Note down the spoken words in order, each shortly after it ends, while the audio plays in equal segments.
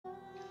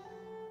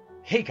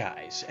Hey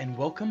guys, and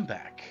welcome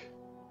back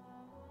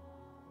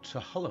to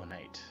Hollow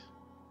Knight.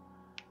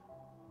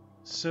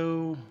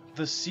 So,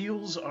 the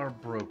seals are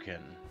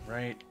broken,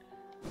 right?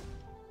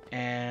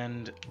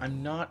 And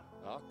I'm not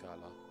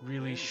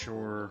really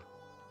sure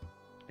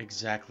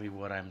exactly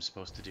what I'm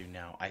supposed to do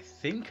now. I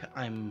think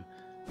I'm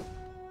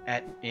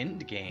at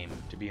end game,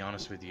 to be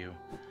honest with you.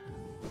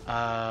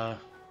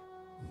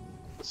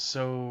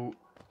 So,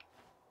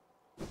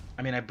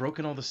 I mean, I've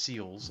broken all the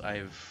seals.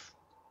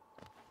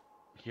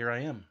 Here I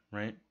am,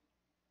 right?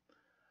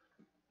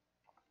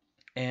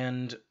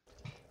 And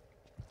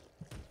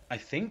I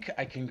think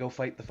I can go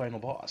fight the final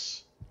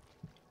boss.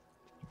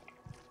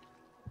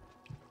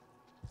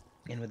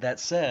 And with that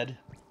said,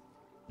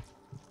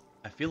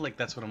 I feel like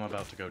that's what I'm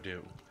about to go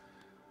do.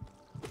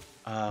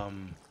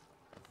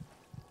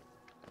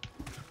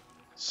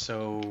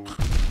 So,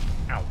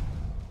 ow.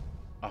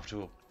 Off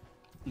to a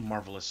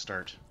marvelous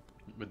start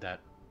with that.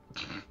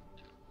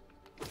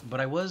 But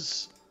I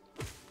was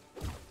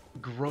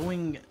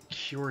growing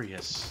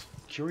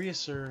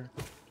curiouser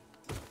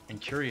and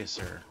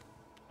curiouser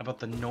about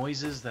the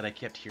noises that I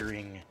kept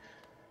hearing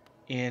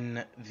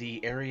in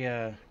the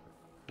area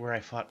where I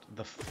fought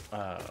the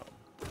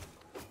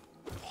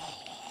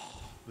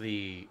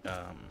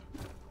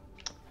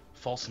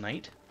false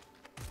knight,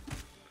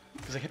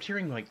 because I kept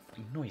hearing like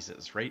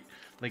noises, right?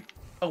 Like,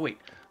 oh wait,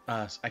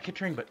 I kept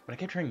hearing, but I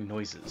kept hearing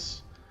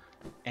noises,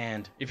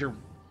 and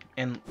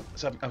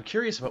so I'm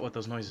curious about what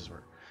those noises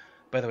were.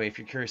 By the way, if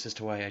you're curious as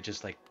to why I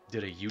just like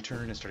did a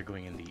U-turn and started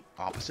going in the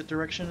opposite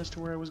direction as to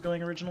where I was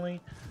going originally,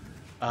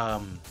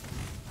 first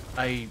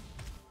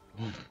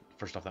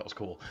off, that was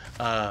cool.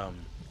 I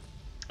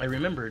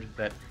remembered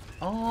that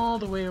all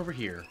the way over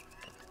here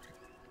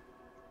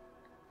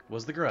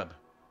was the grub,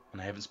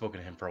 and I haven't spoken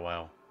to him for a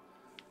while.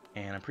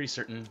 And I'm pretty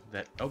certain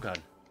that, oh god,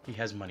 he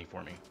has money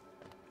for me.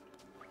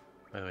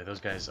 By the way, those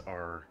guys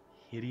are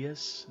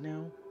hideous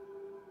now.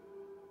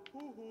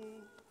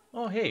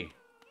 Oh, hey.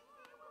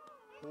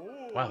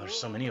 Wow, there's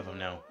so many of them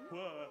now.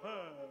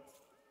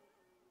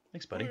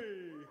 Thanks, buddy.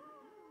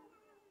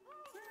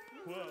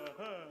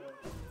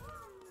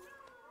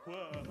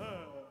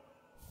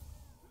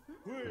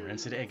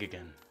 Rancid egg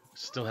again.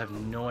 Still have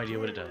no idea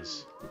what it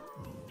does.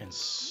 And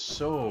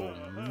so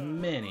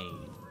many.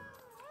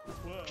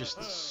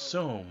 Just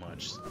so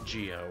much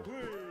Geo.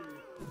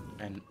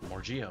 And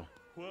more Geo.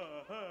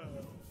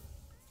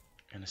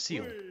 And a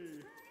seal.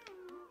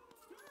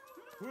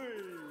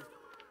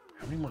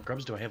 How many more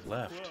grubs do I have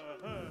left?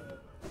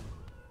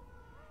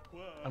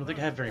 I don't think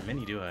I have very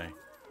many, do I?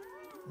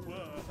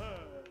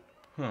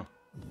 Huh.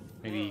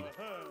 Maybe...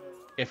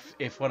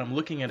 If what I'm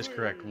looking at is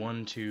correct,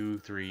 1, 2,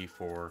 3,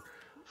 4,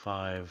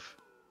 5...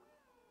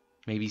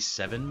 maybe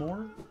 7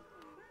 more?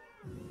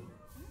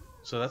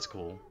 So that's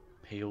cool.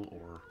 Pale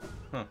ore.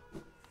 Huh.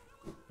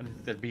 I didn't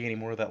think there'd be any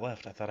more of that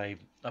left. I thought I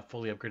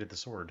fully upgraded the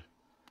sword.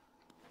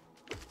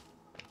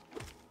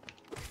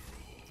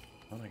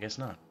 Well, I guess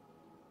not.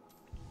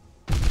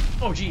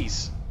 Oh,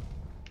 jeez!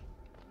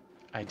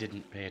 I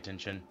didn't pay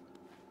attention.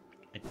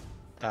 I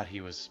thought he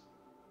was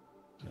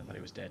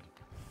dead.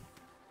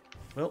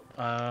 Well,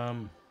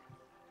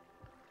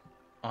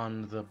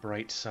 on the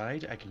bright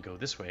side, I can go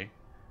this way,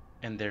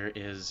 and there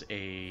is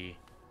a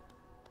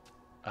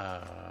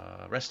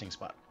resting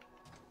spot.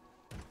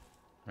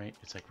 Right?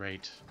 It's like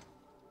right...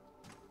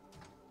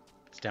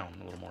 It's down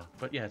a little more.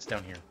 But yeah, it's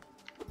down here.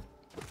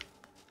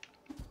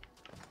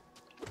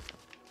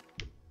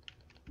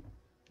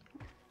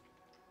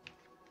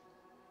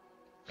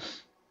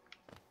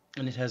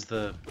 And it has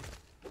the,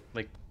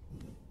 like,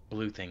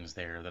 blue things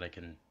there that I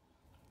can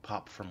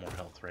pop for more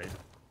health, right?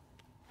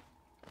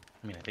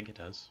 I mean, I think it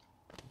does.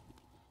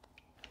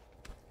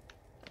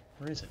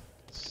 Where is it?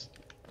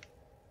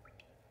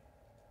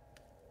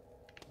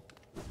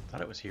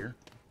 Thought it was here.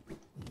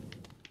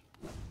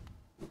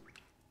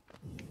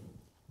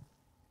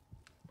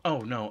 Oh,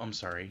 no, I'm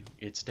sorry.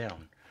 It's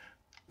down.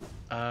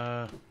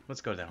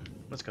 Let's go down.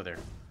 Let's go there.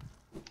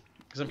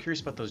 Because I'm curious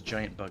about those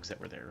giant bugs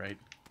that were there, right?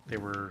 There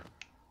were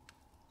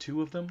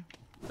 2 of them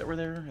that were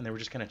there, and they were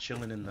just kind of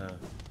chilling in the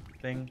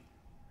thing.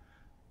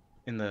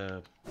 In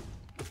the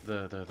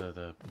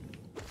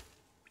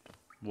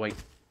white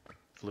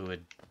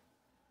fluid.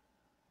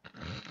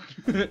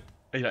 I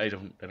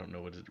don't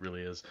know what it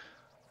really is.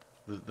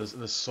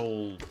 The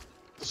soul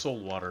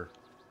water.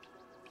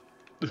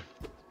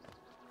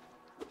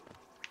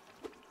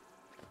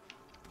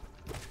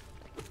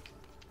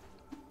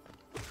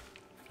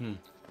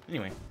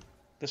 Anyway,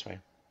 this way.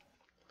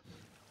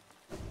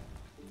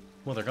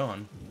 Well, they're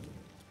gone.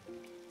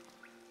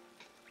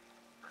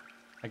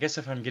 I guess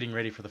if I'm getting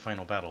ready for the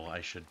final battle,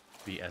 I should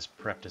be as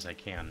prepped as I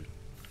can.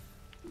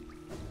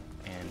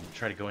 And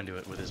try to go into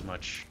it with as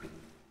much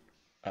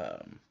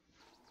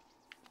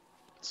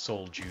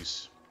soul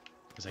juice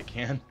as I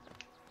can.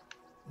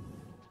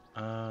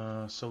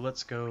 So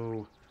let's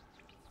go.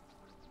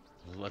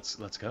 Let's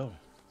go.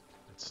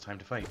 It's time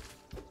to fight.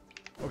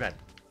 Oh god.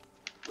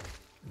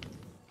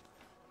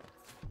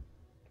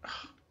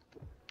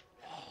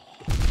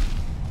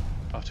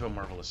 Off to a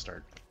marvelous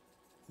start.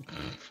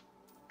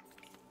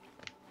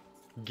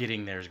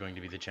 Getting there is going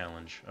to be the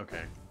challenge.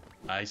 Okay.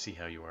 I see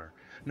how you are.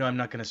 No, I'm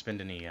not going to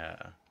spend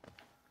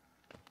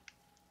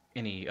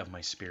any of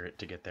my spirit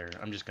to get there.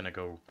 I'm just going to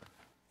go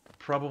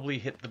probably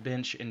hit the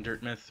bench in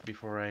Dirtmouth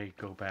before I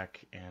go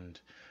back and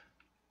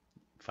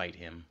fight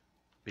him,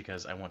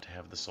 because I want to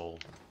have the soul.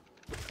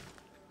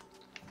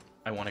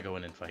 I want to go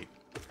in and fight.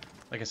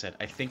 Like I said,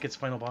 I think it's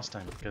final boss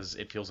time, because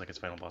it feels like it's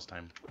final boss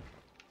time.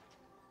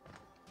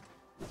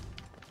 A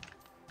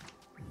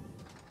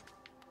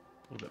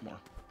little bit more.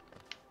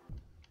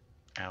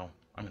 Ow,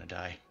 I'm gonna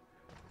die.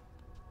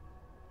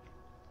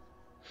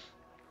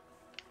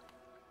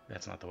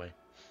 That's not the way.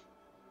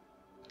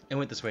 I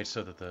went this way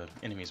so that the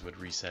enemies would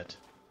reset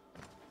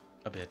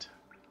a bit.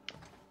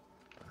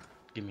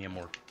 Give me a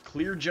more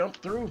clear jump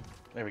through.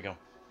 There we go.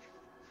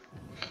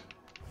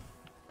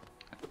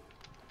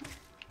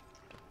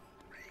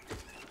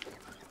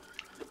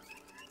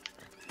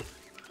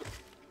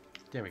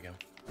 There we go.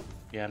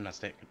 Yeah, I'm not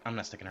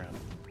sticking around.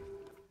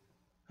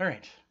 All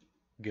right,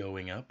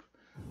 going up.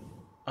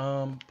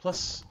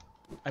 Plus,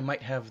 I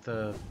might have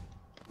that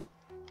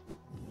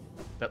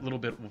little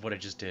bit of what I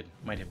just did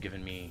might have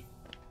given me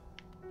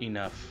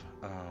enough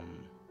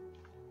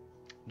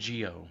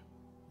Geo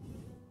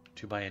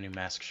to buy a new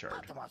mask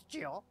shard.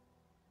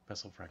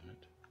 Vessel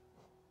fragment.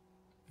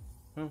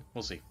 Well,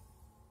 we'll see.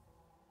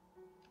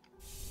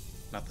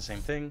 Not the same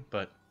thing,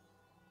 but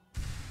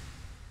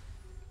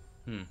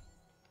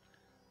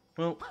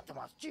well,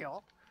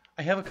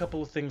 I have a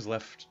couple of things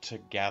left to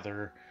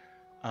gather,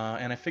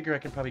 and I figure I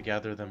can probably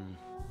gather them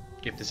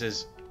if this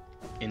is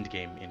end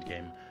game.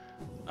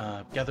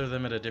 Gather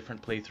them at a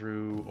different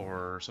playthrough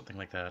or something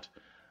like that.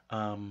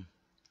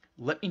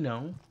 Let me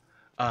know.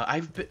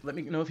 Let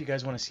me know if you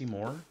guys want to see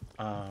more.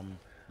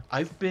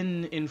 I've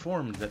been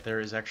informed that there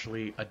is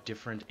actually a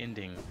different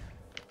ending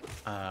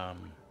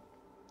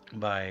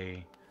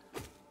by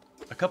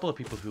a couple of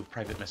people who've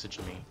private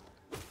messaged me.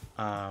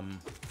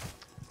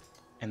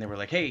 And they were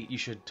like, hey, you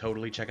should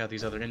totally check out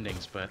these other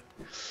endings, but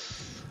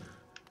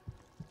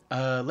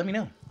let me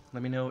know.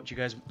 Let me know what you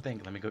guys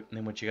think. Let me go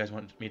and what you guys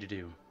want me to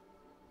do.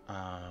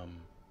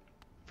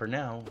 For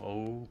now,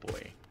 oh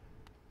boy.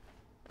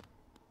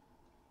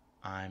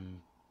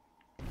 I'm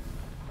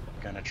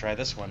gonna try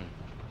this one.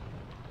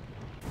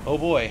 Oh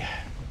boy.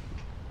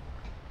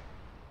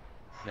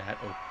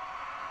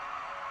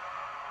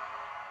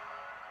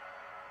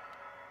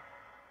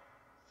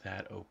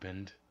 That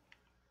opened.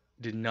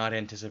 Did not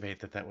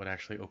anticipate that that would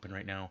actually open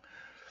right now.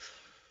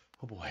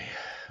 Oh boy.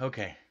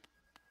 Okay.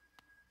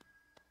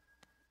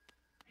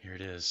 Here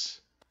it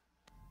is.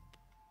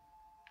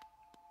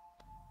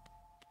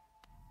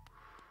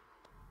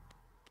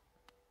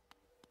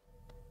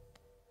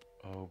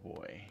 Oh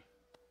boy.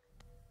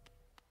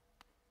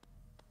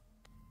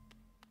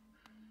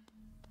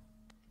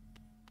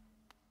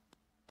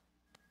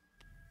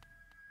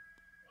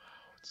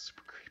 Wow, it's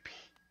super creepy.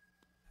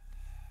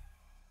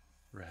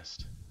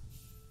 Rest.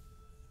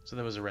 So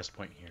there was a rest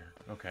point here.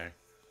 Okay.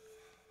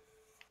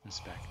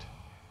 Inspect.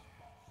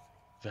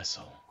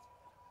 Vessel.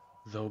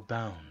 Though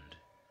bound,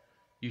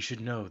 you should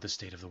know the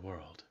state of the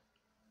world.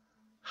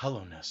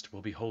 Hallownest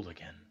will be whole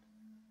again.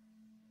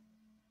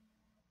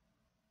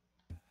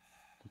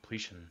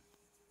 Completion.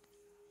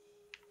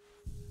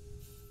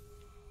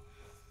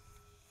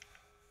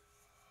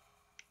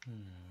 Hmm.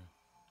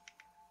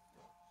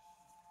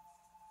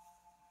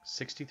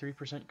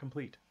 63%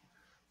 complete.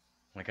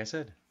 Like I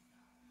said,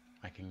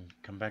 I can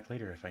come back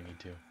later if I need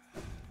to.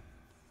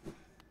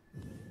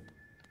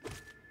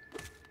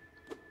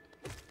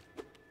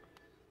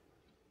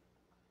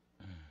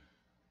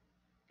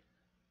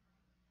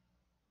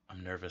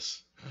 I'm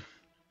nervous,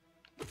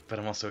 but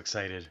I'm also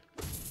excited.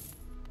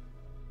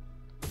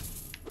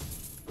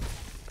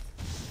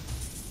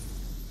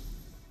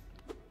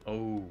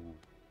 Oh.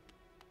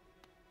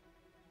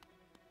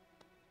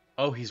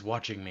 Oh, he's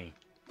watching me.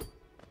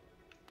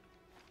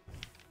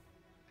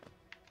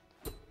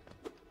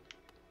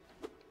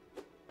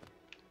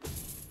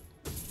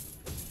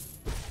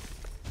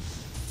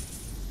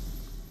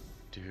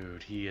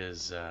 Dude, he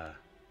is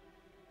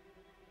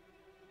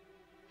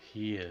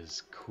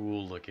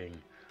cool looking.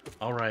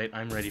 Alright,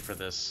 I'm ready for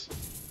this.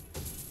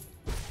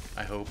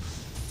 I hope.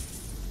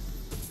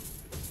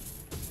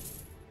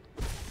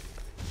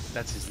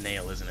 That's his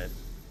nail, isn't it?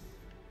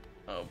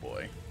 Oh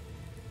boy.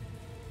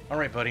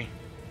 Alright, buddy.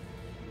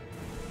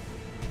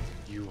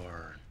 You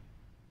are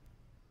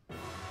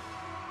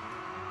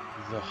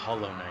the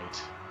Hollow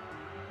Knight.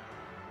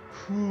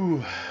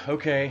 Whew,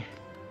 okay.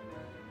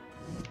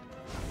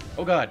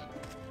 Oh god.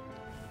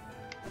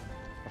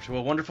 Off to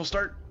a wonderful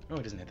start. Oh,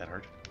 it doesn't hit that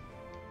hard.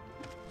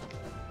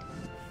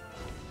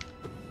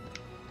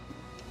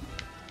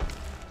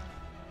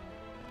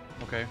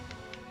 Okay.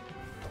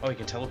 Oh, he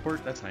can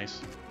teleport? That's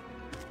nice.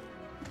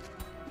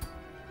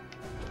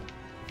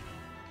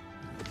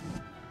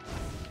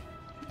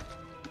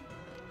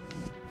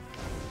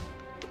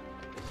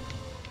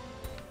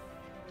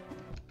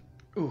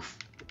 Oof.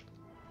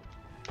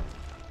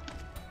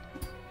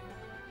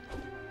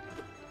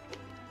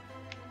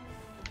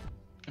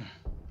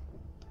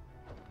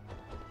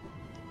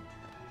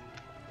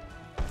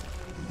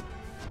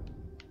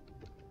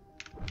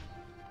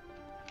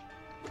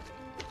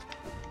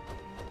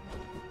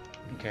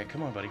 Okay,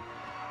 come on, buddy.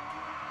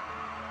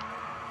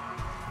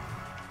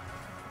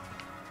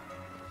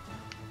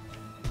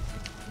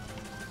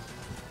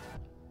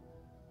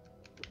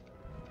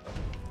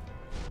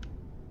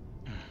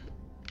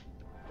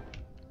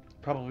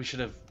 Probably should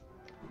have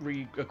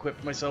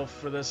re-equipped myself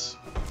for this.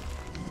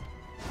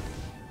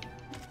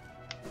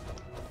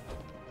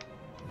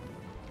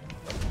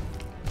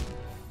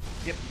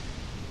 Yep.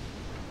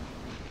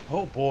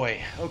 Oh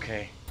boy.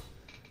 Okay.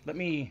 Let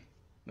me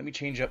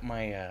change up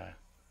my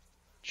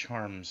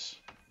charms.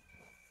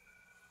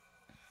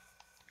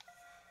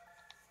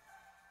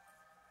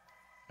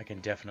 I can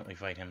definitely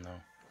fight him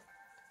though.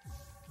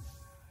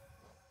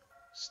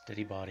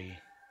 Steady body.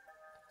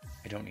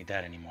 I don't need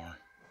that anymore.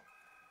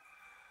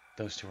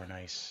 Those two are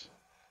nice.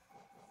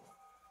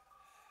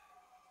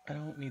 I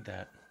don't need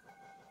that.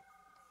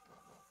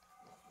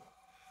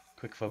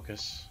 Quick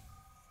focus.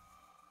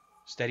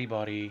 Steady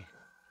body.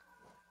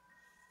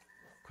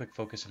 Quick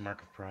focus and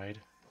Mark of Pride.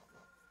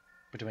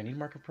 But do I need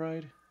Mark of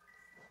Pride?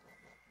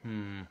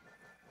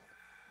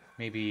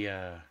 Maybe,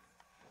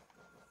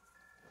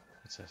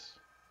 what's this?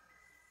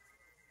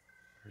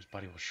 His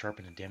body will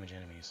sharpen and damage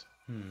enemies.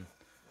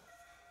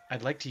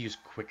 I'd like to use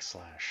Quick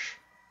Slash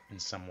in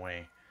some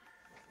way,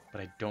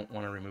 but I don't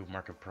want to remove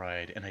Mark of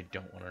Pride, and I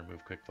don't want to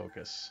remove Quick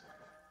Focus.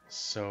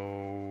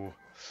 So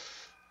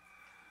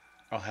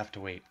I'll have to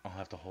wait. I'll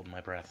have to hold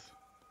my breath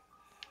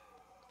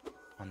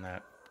on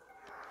that.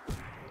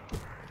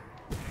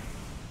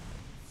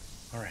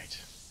 Alright.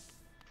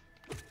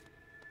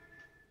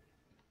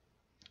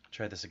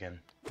 Try this again.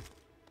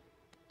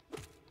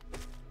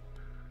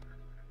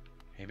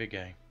 Hey, big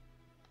guy.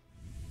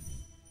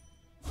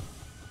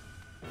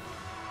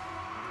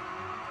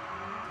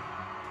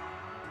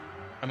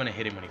 I'm gonna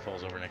hit him when he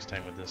falls over next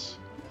time with this,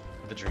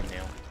 with the Dream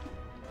Nail.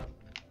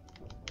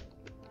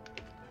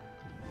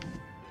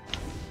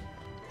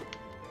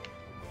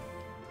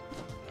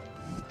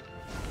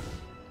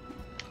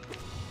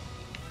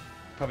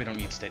 Probably don't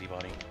need steady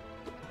body.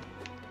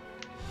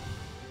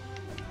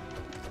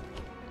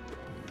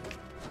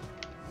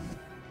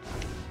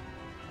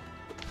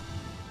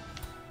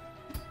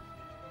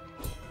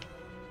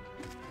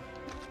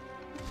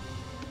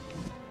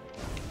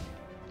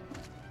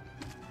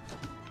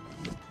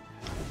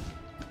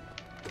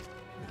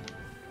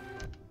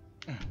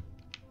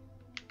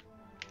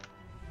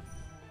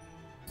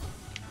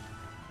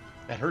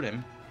 That hurt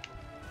him,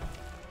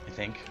 I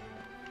think.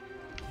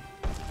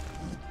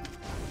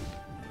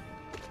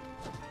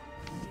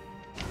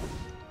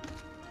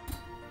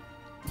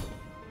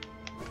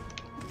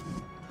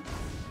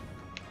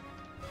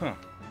 Huh.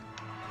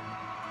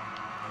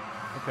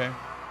 Okay.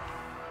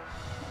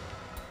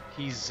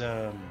 He's,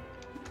 there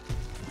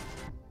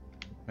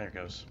it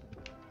goes.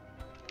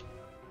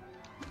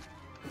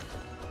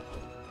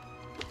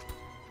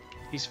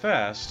 He's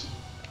fast,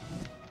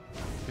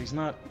 but he's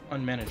not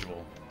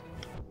unmanageable.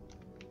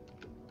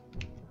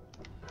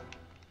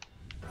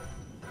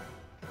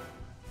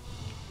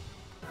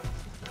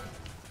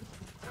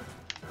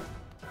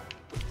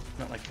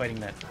 Not like fighting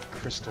that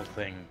crystal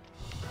thing,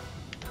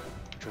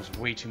 which was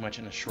way too much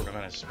in a short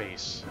amount of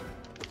space.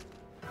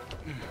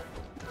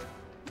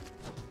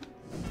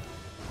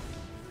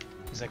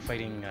 He's like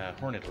fighting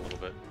Hornet a little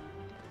bit.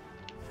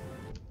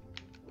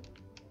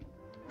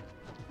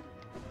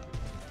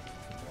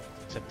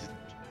 Except that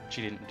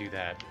she didn't do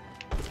that.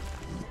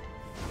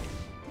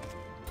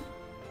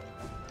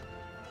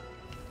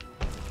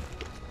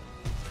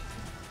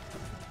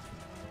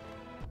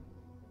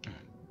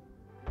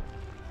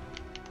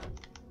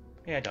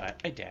 Yeah,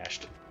 I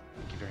dashed.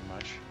 Thank you very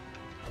much.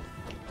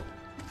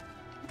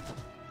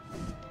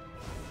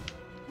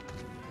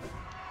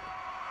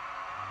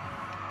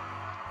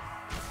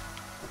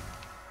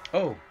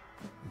 Oh.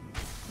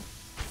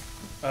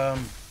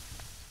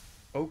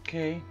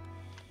 Okay.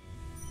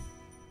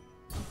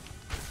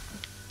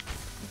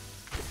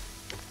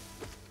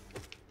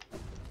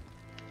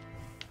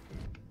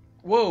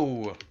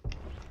 Whoa!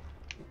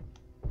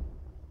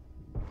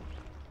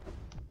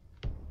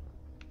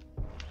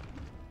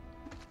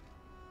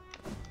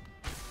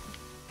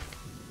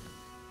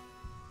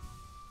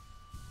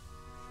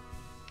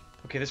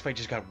 Okay, this fight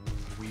just got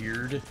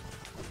weird.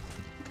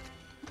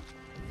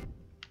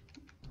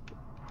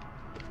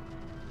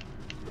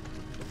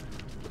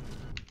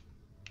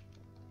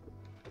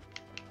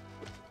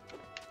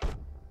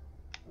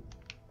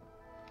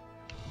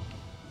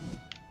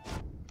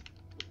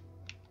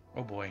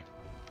 Oh boy.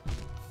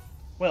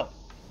 Well,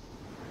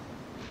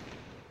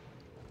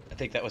 I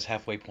think that was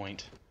halfway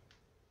point.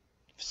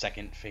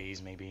 Second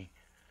phase, maybe.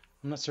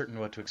 I'm not certain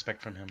what to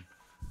expect from him.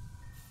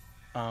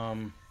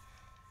 I'm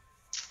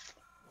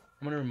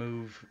gonna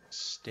remove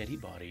Steady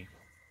Body.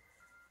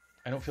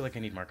 I don't feel like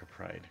I need Mark of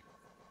Pride,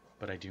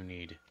 but I do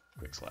need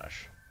Quick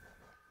Slash.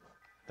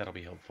 That'll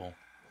be helpful.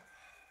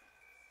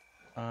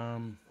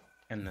 And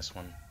this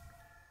one.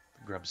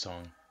 The Grub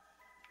Song.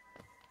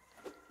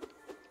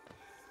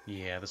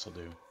 Yeah, this'll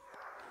do.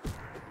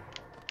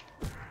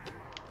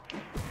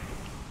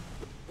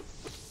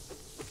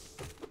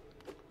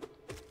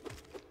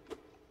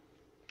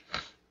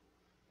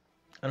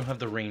 I don't have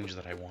the range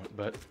that I want,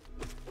 but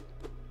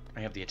I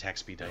have the attack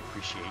speed I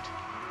appreciate.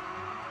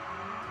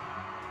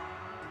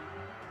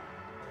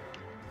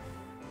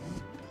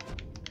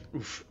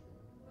 Oof.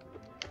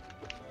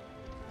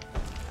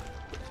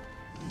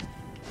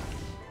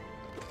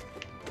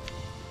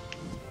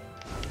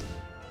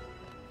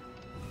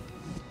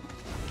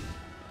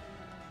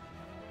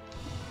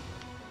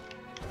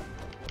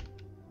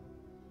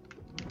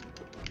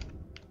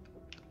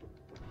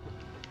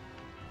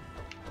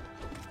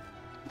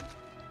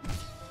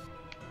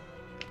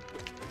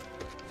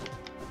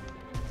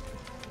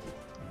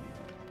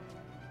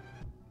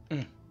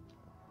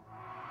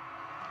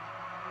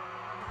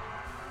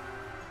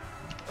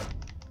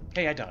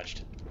 Hey, I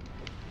dodged.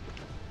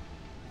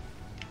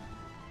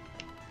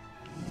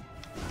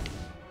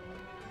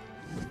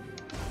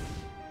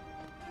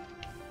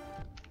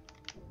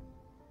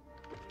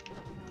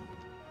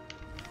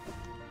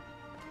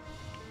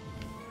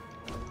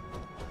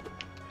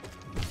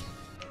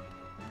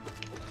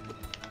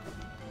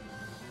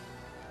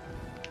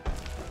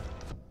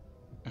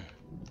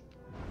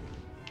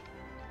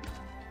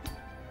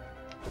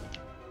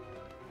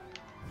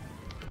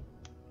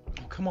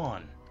 Oh, come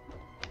on.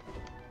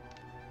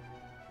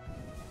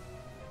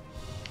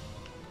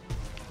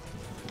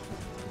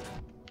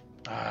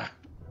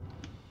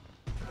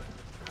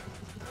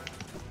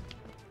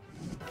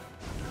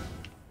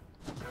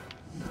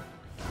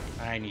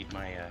 I need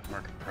my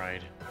Mark of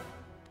Pride.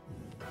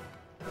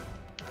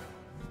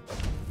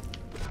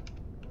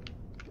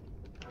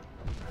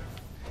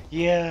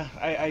 Yeah,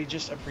 I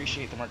just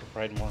appreciate the Mark of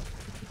Pride more.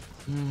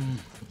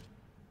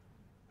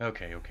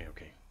 Okay.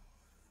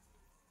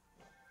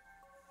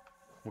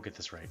 We'll get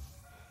this right.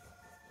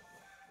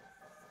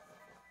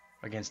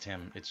 Against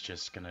him, it's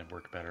just gonna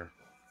work better.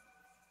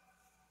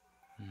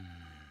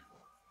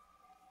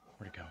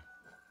 Where'd it go?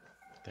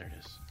 There it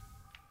is.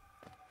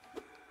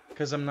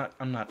 Because I'm not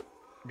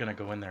gonna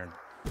go in there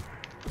and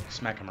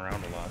smack him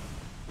around a lot.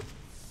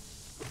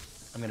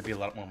 I'm gonna be a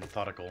lot more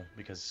methodical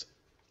because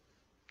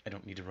I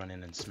don't need to run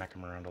in and smack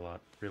him around a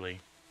lot, really.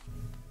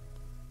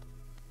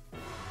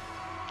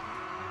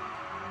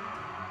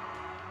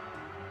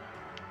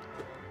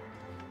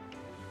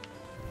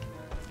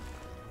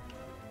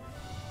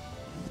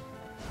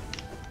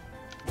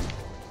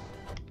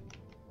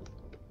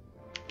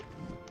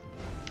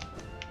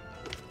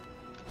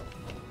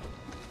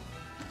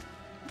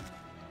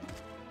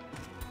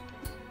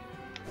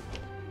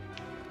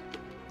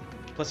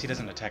 Plus, he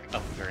doesn't attack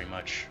up very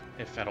much,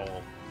 if at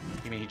all.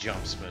 I mean, he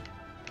jumps, but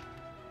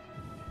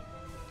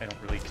I don't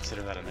really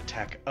consider that an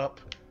attack up.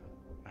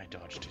 I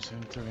dodged too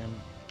soon through him.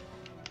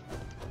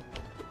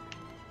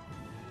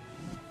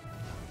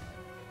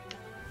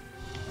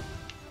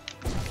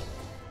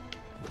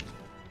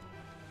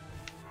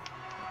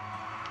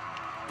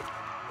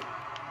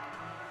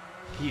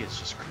 He is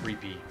just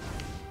creepy.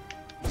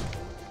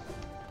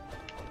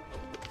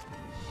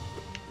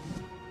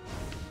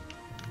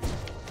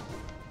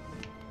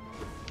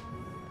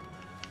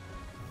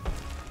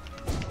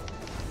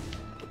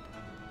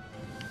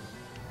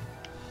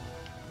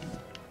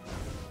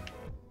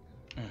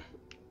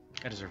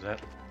 I deserve that.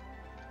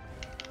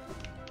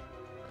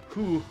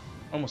 Whew,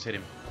 almost hit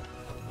him.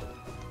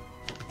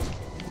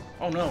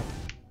 Oh no.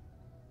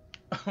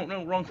 Oh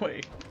no, wrong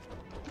way.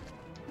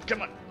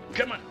 Come on,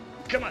 come on,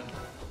 come on.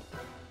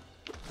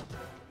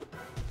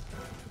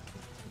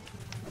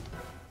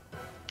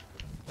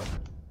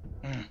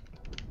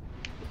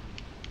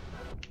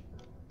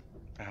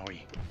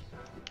 Owie.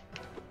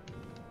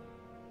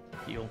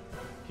 Heal.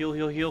 Heal,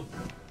 heal, heal.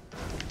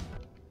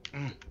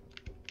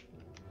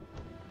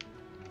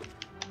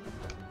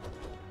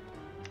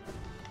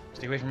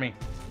 Stay away from me.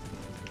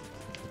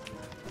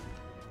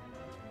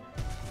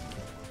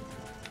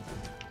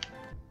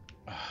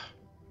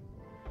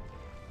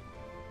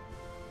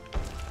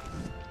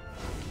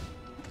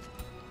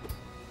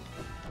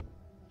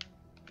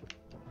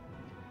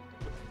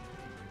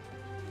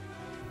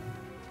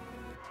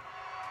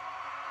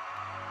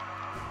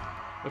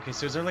 Okay,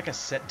 so is there like a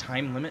set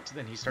time limit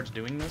that he starts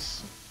doing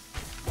this?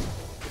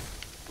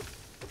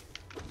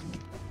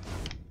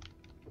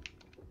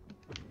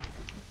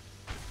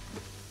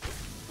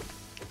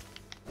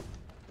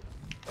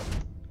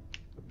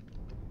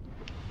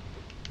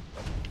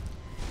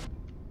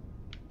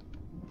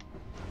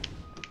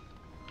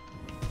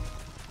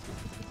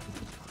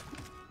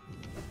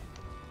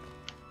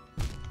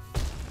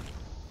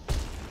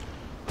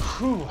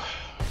 Whew.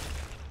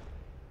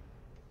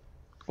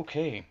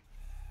 Okay.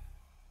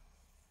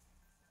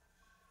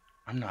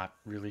 I'm not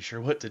really sure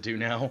what to do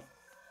now.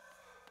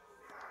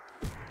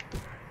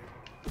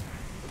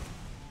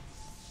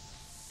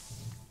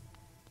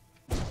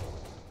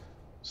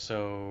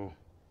 So...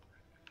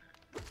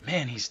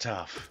 Man, he's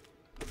tough.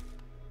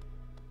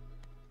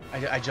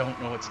 I don't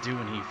know what to do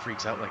when he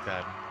freaks out like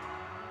that.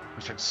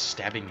 He starts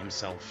stabbing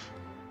himself.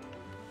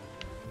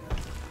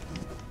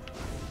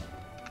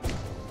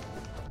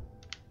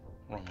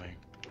 Wrong way.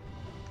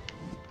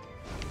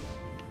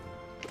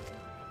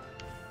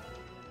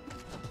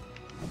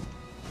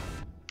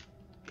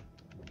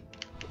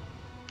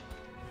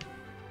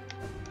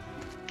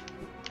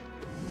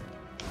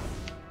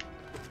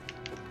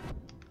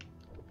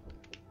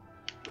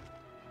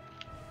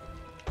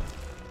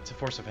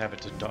 force of habit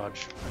to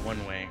dodge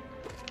one way.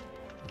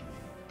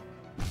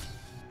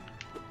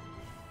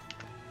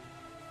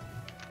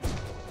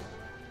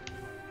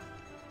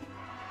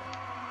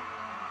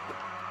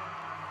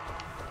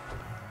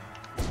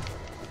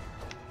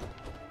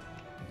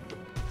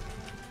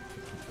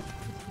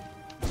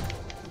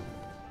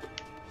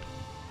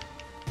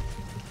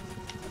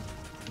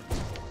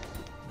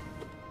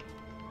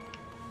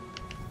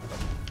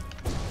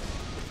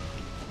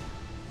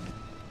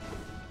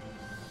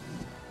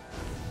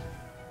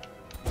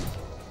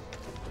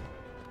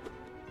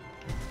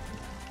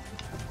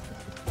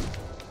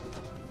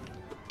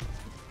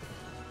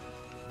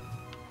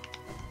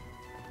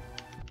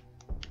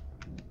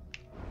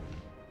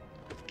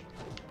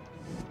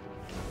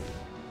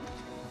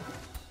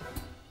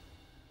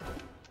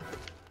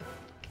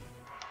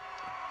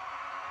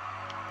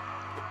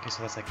 Okay,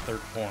 so that's like third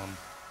form.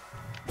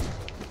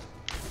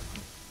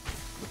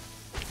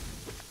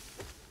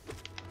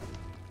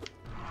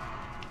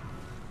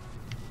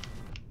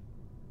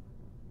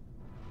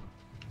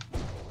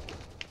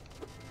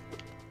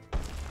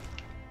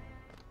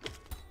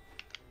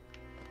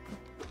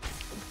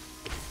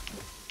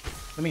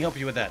 Let me help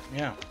you with that,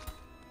 yeah.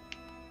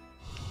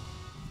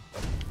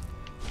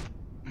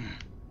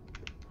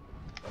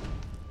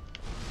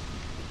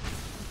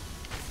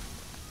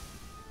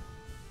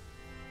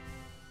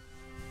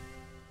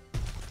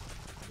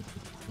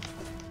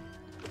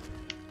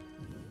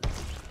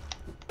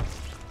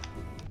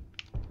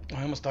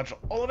 I almost dodged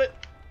all of it.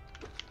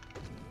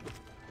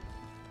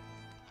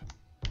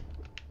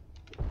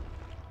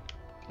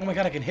 Oh my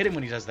god, I can hit him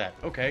when he does that.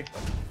 Okay.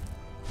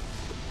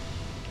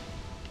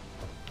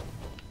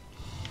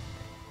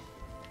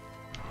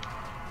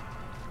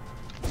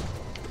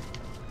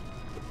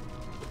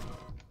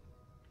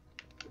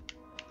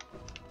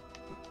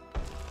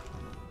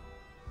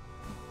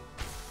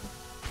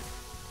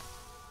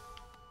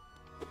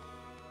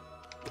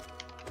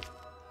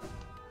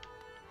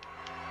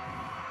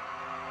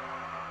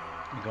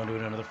 You going to do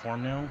it in another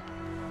form now?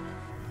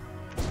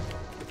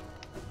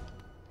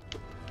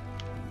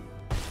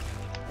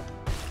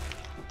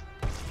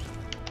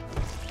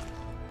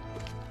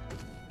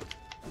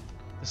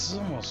 This is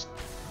almost...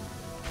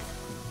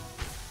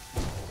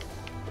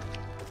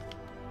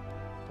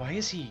 Why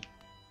is he...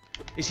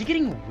 Is he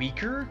getting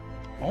weaker?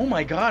 Oh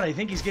my god, I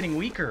think he's getting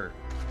weaker.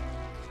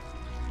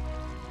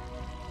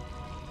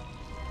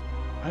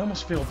 I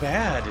almost feel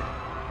bad.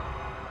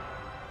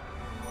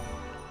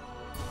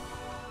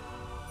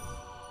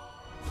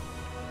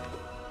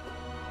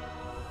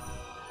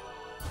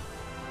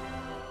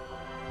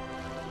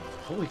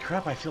 Holy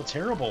crap, I feel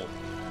terrible.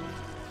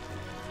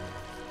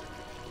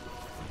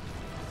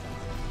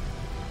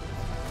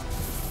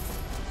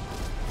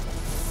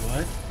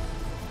 What?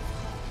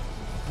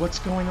 What's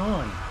going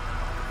on?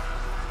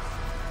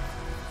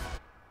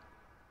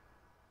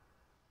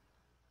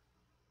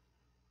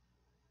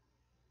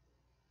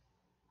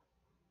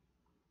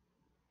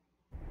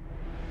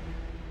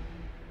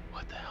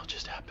 What the hell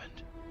just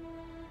happened?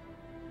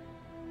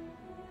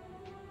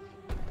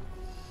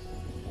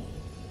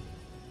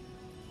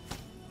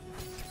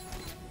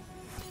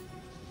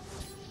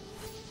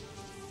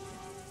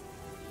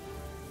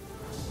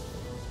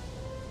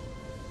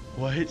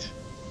 What?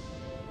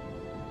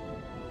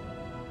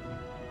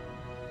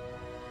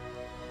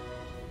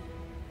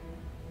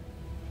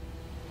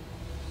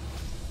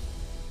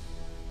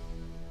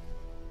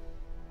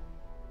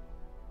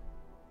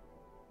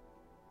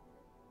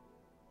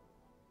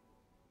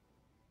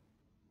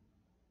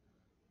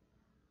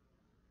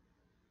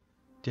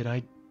 Did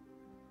I...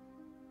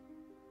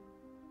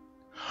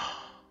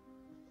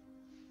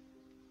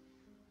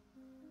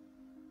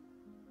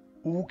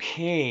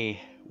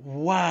 Okay.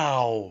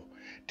 Wow.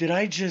 Did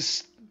I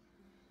just...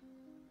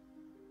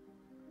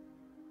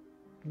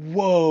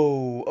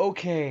 Whoa.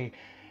 Okay.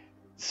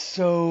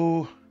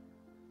 So...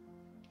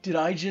 Did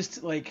I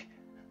just, like,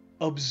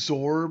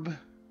 absorb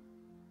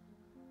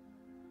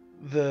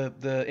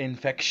the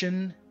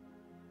infection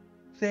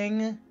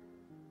thing?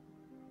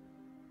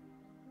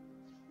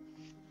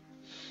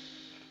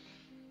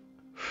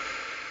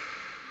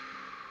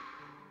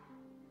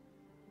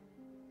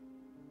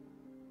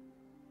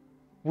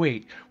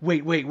 Wait.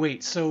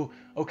 So,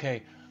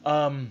 okay.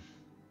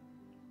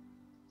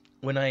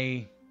 When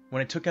I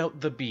took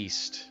out the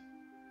beast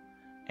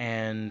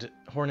and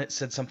Hornet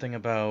said something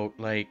about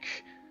like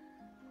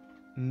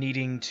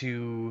needing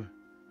to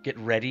get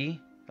ready,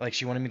 like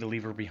she wanted me to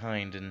leave her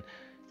behind and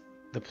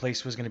the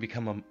place was going to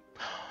become a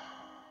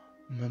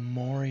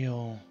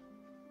memorial.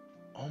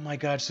 Oh my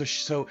god, so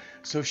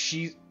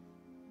she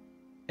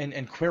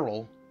and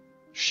Quirrell,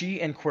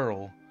 she and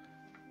Quirrell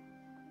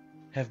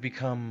have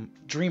become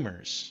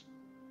dreamers,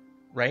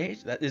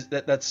 right?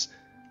 That's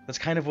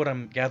kind of what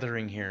I'm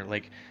gathering here.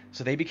 Like,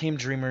 so they became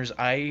dreamers.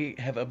 I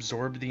have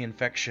absorbed the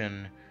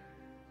infection,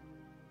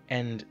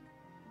 and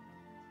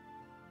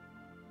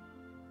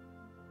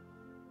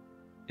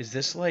is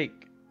this like...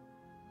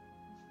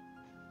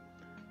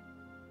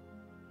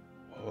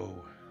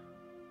 Whoa.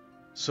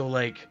 So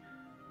like,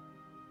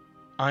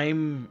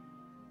 I'm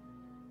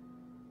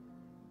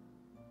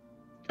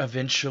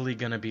eventually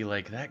gonna be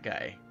like that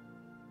guy.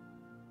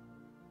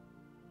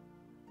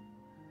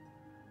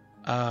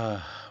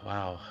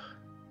 Wow.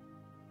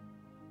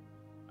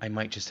 I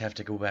might just have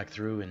to go back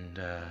through and,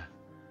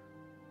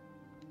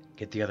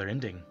 get the other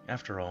ending,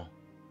 after all.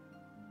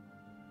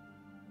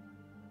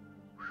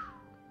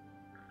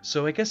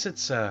 So I guess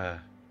it's,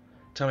 time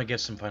to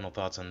give some final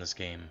thoughts on this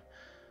game.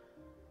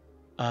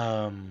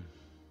 Well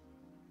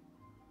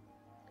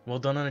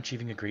done on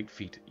achieving a great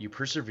feat. You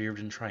persevered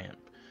in triumph.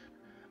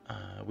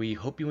 We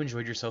hope you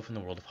enjoyed yourself in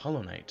the world of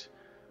Hollow Knight.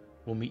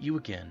 We'll meet you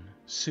again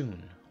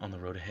soon on the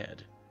road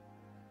ahead.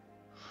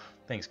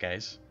 Thanks,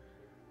 guys.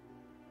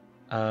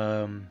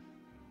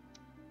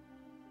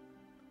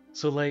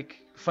 So, like,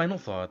 final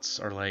thoughts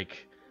are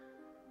like...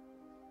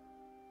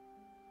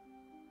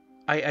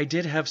 I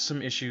did have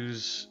some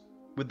issues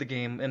with the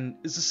game, and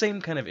it's the same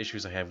kind of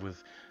issues I have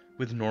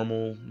with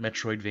normal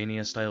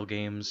Metroidvania-style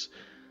games.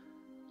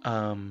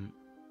 For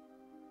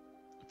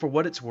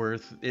what it's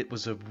worth, it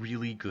was a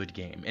really good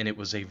game, and it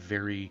was a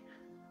very,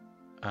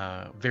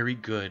 very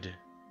good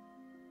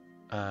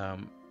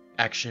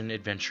action,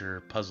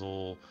 adventure,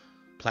 puzzle,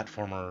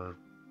 platformer,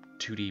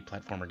 2D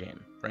platformer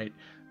game, right?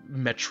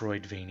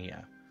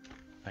 Metroidvania.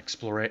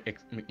 Explore,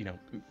 you know,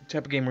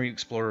 type of game where you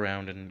explore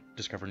around and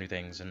discover new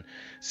things and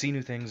see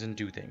new things and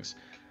do things.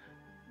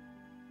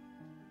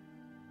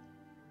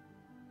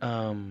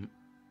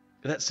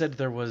 That said,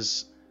 there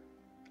was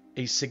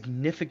a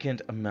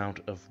significant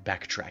amount of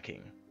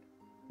backtracking,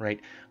 right?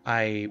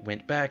 I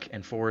went back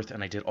and forth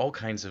and I did all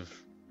kinds of,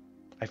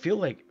 I feel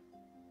like,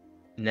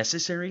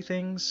 necessary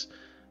things,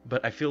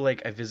 but I feel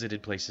like I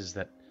visited places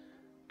that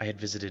I had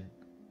visited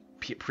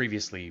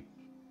previously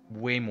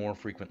way more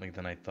frequently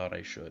than I thought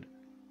I should.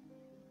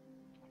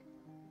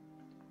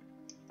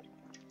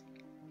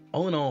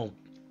 All in all,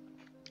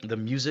 the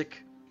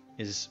music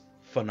is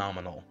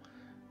phenomenal.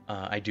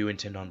 I do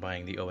intend on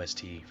buying the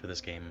OST for this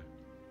game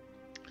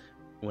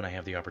when I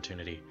have the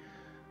opportunity.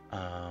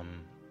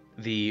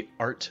 The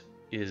art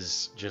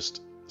is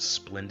just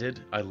splendid.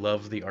 I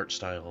love the art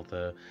style.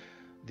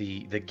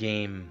 The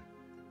game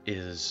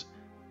is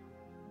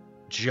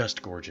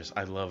just gorgeous.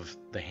 I love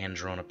the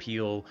hand-drawn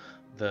appeal.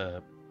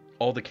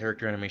 All the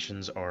character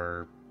animations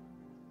are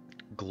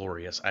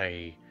glorious.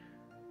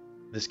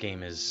 This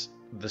game is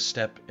the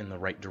step in the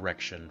right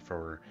direction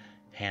for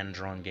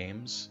hand-drawn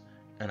games,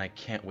 and I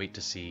can't wait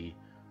to see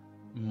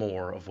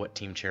more of what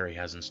Team Cherry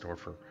has in store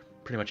for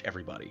pretty much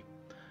everybody.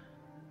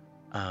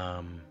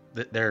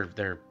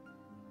 They're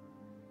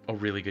a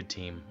really good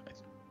team.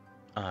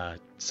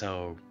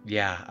 So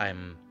yeah,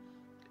 I'm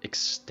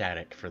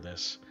ecstatic for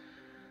this.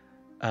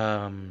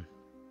 I'm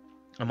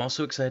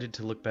also excited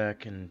to look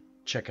back and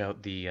check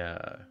out the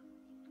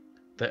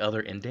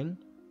other ending,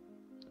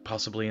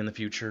 possibly in the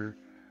future.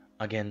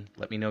 Again,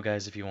 let me know,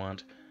 guys, if you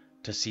want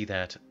to see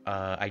that.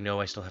 I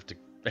know I still have to...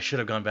 I should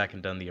have gone back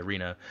and done the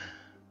arena.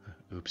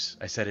 Oops.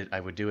 I said I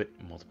would do it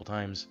multiple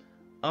times.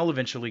 I'll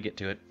eventually get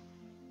to it.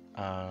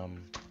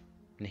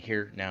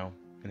 Here, now,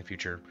 in the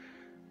future,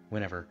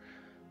 whenever.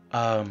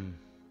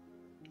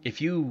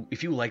 If you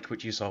liked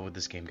what you saw with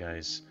this game,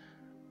 guys,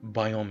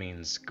 by all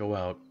means, go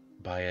out,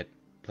 buy it,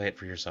 play it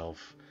for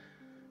yourself.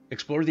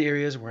 Explore the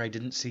areas where I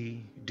didn't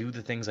see, do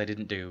the things I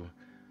didn't do.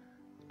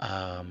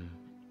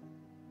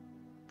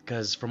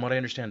 Because from what I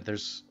understand,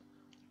 there's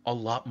a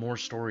lot more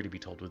story to be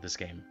told with this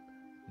game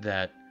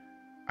that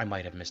I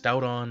might have missed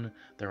out on.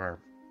 There are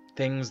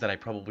things that I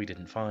probably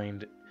didn't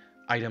find,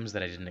 items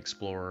that I didn't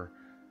explore,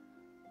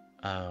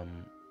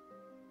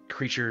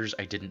 creatures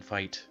I didn't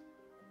fight,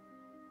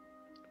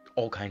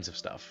 all kinds of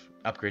stuff,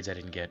 upgrades I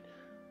didn't get.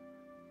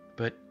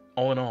 But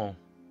all in all,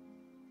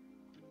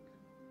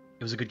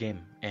 it was a good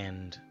game,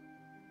 and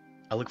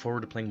I look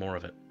forward to playing more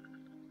of it.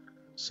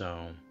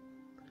 So,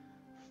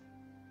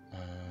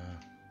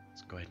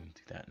 let's go ahead and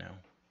do that now.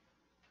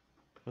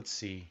 Let's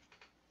see.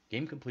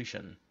 Game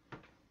completion.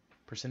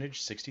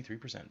 Percentage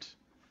 63%.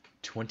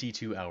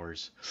 22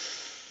 hours.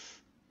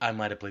 I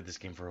might have played this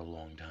game for a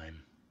long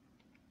time.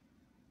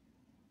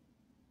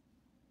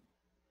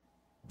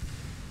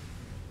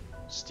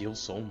 Steel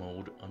Soul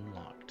mode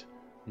unlocked.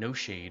 No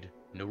shade,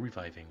 no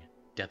reviving.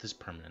 Death is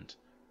permanent.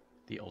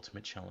 The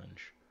ultimate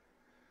challenge.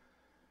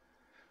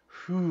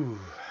 Whew,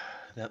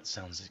 that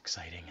sounds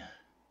exciting.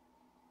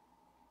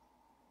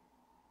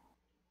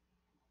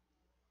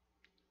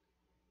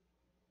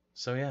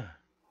 So yeah.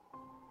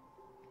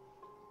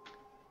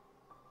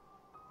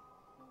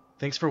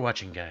 Thanks for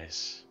watching,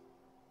 guys.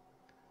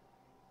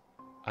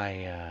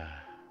 Let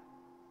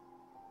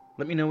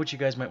me know what you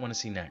guys might want to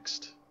see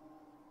next.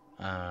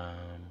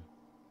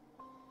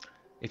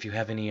 If you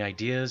have any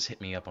ideas,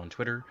 hit me up on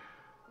Twitter.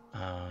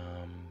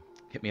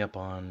 Hit me up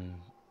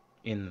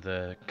in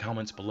the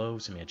comments below.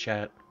 Send me a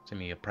chat. Send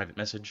me a private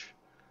message.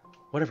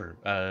 Whatever.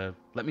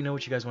 Let me know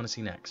what you guys want to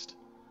see next.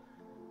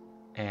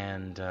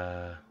 And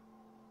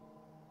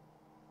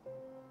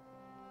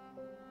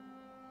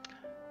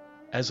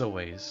as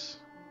always,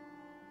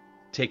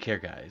 take care,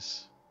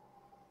 guys.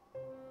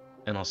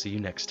 And I'll see you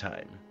next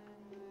time.